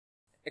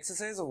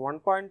Exercise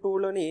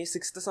 1.2లోని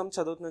 6th some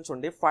చదువుతున్నాను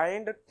చూడండి.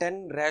 Find 10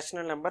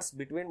 rational numbers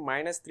between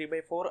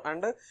 -3/4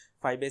 and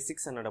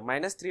 5/6 అన్నాడు.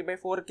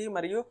 -3/4కి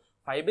మరియు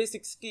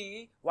 5/6కి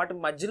వాటి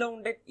మధ్యలో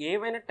ఉండే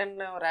ఏవైనా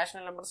 10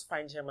 రేషనల్ నెంబర్స్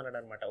ఫైండ్ చేయమన్నాడు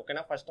అనమాట.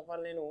 ఓకేనా. ఫస్ట్ ఆఫ్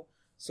ఆల్ నేను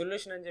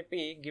సొల్యూషన్ అని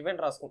చెప్పి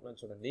గివెన్ రాసుకుంటున్నాను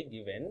చూడండి.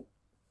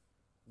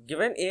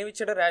 గివెన్ ఏమి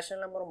ఇచ్చాడు?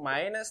 Rational number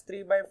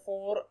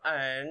 -3/4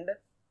 and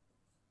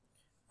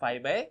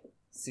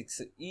 5/6.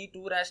 ఈ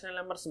 2 రేషనల్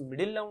నెంబర్స్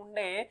మిడిల్లో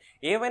ఉండే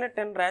ఏవైనా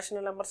 10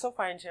 రేషనల్ నెంబర్స్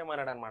ఫైండ్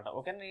చేయమన్నాడు అనమాట.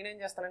 ఓకే, నేనేం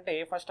చేస్తానంటే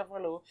ఫస్ట్ ఆఫ్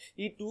ఆల్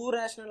ఈ 2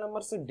 రేషనల్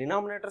నెంబర్స్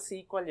డినామినేటర్స్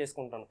ఈక్వల్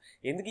చేసుకుంటాను.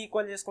 ఎందుకు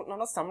ఈక్వల్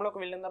చేసుకుంటున్నానో సమ్లోకి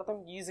వెళ్ళిన తర్వాత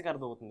ఈజీగా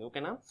అర్థమవుతుంది.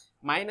 ఓకేనా.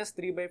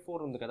 -3/4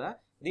 ఉంది కదా,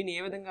 దీన్ని ఏ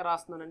విధంగా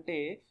రాస్తున్నానంటే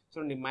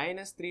చూడండి,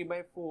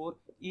 -3/4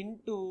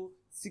 ఇంటూ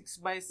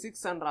 6/6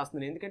 అని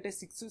రాస్తున్నాను. ఎందుకంటే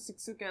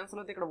 6 క్యాన్సిల్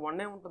అయితే ఇక్కడ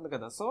 1 ఉంటుంది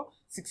కదా, సో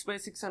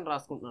 6/6 అని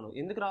రాసుకుంటున్నాను.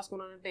 ఎందుకు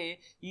రాసుకున్నానంటే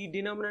ఈ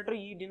డినామినేటర్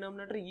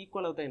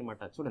ఈక్వల్ అవుతాయి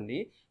అనమాట. చూడండి,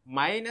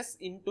 minus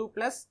into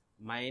plus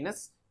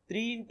minus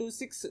 3 into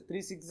 6,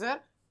 3 6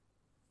 are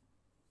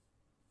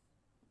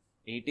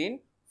 18,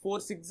 4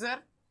 6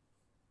 are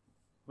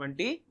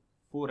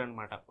 24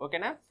 అనమాట.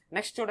 ఓకేనా.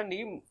 నెక్స్ట్ చూడండి,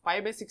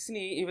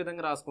 5/6ని ఈ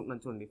విధంగా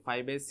రాసుకుంటున్నాను. చూడండి,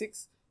 5/6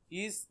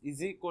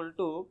 is equal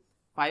to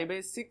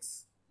 5/6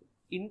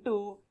 into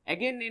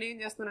again నేనేం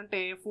చేస్తానంటే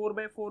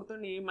 4/4తో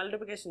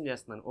మల్టిప్లికేషన్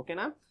చేస్తున్నాను.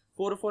 ఓకేనా.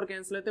 4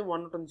 క్యాన్సిల్ అయితే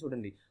 1 ఉంటుంది.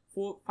 చూడండి,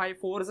 5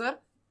 4s ఆర్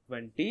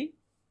 20,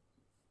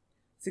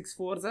 6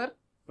 4s ఆర్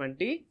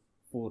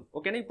 24.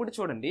 ఓకేనా. ఇప్పుడు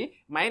చూడండి,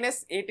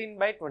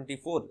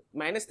 -18/24,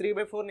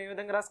 -3/4 ఏ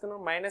విధంగా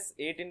రాసుకున్నాను?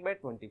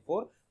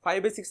 -18/24.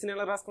 5/6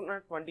 ఎలా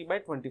రాసుకుంటున్నాను?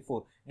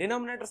 20/24.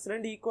 డినామినేటర్స్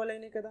రెండు ఈక్వల్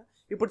అయినాయి కదా.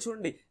 ఇప్పుడు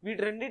చూడండి,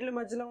 వీటి రెండింటి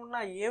మధ్యలో ఉన్న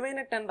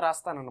ఏవైనా 10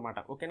 రాస్తానన్నమాట.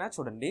 ఓకేనా.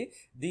 చూడండి,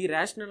 the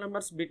rational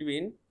numbers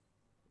between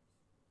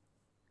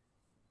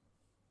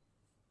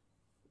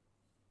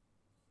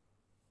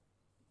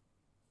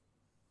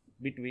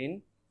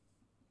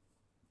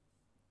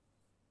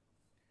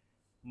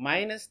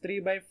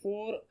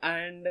 -3/4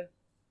 and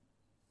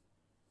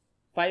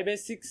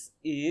 5/6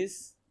 is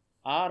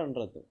are అని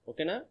రాద్దాం.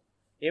 ఓకేనా.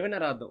 ఏమైనా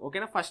రాద్దాం.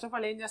 ఓకేనా. ఫస్ట్ ఆఫ్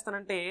ఆల్ ఏం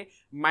చేస్తానంటే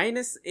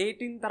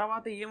 -18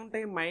 తర్వాత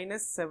ఏముంటాయి?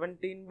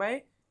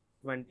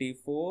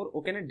 -17/24.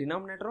 ఓకేనా.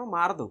 డినామినేటర్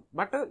మారదు,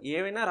 బట్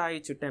ఏవైనా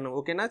రాయొచ్చు 10.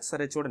 ఓకేనా.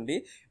 సరే చూడండి,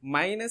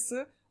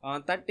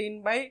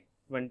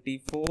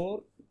 -13/24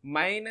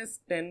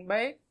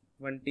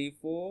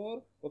 -10/24.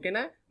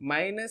 ఓకేనా.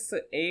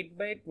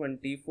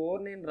 -8/24.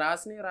 నేను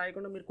రాసినవి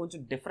రాయకుండా మీరు కొంచెం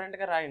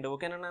డిఫరెంట్గా రాయండి.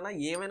 ఓకేనా నాన్న.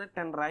 ఏమైనా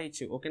 10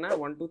 రాయొచ్చు. ఓకేనా.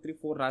 1 2 3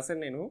 4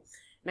 రాశాను నేను.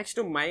 నెక్స్ట్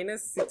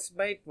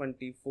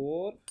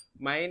 -6/24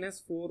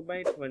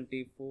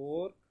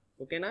 -4/24.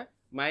 ఓకేనా.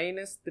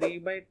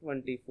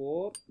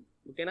 -3/24.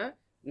 ఓకేనా.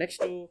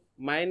 నెక్స్ట్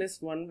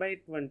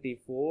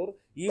 -1/24.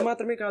 ఈ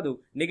మాత్రమే కాదు,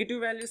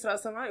 నెగిటివ్ వాల్యూస్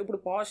రాస్తామా, ఇప్పుడు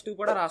పాజిటివ్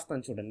కూడా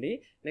రాస్తాను చూడండి.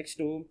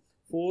 నెక్స్ట్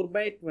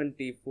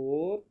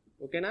 4/24.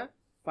 ఓకేనా.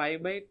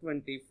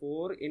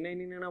 5/24.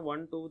 ఎన్ని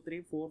 1 2 3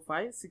 4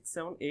 5 6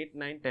 7 8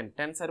 9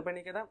 10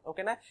 సరిపోయినాయి కదా.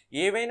 ఓకేనా.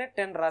 ఏవైనా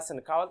 10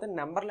 రాశాను. కావాలంటే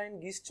నెంబర్ లైన్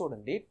గీసి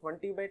చూడండి.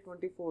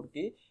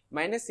 20/24కి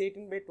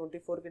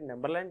 -18/24కి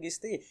నెంబర్ లైన్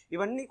గీస్తే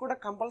ఇవన్నీ కూడా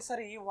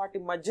కంపల్సరీ వాటి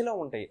మధ్యలో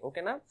ఉంటాయి.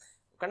 ఓకేనా.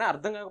 ఓకేనా.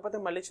 అర్థం కాకపోతే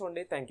మళ్ళీ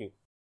చూడండి. Thank you.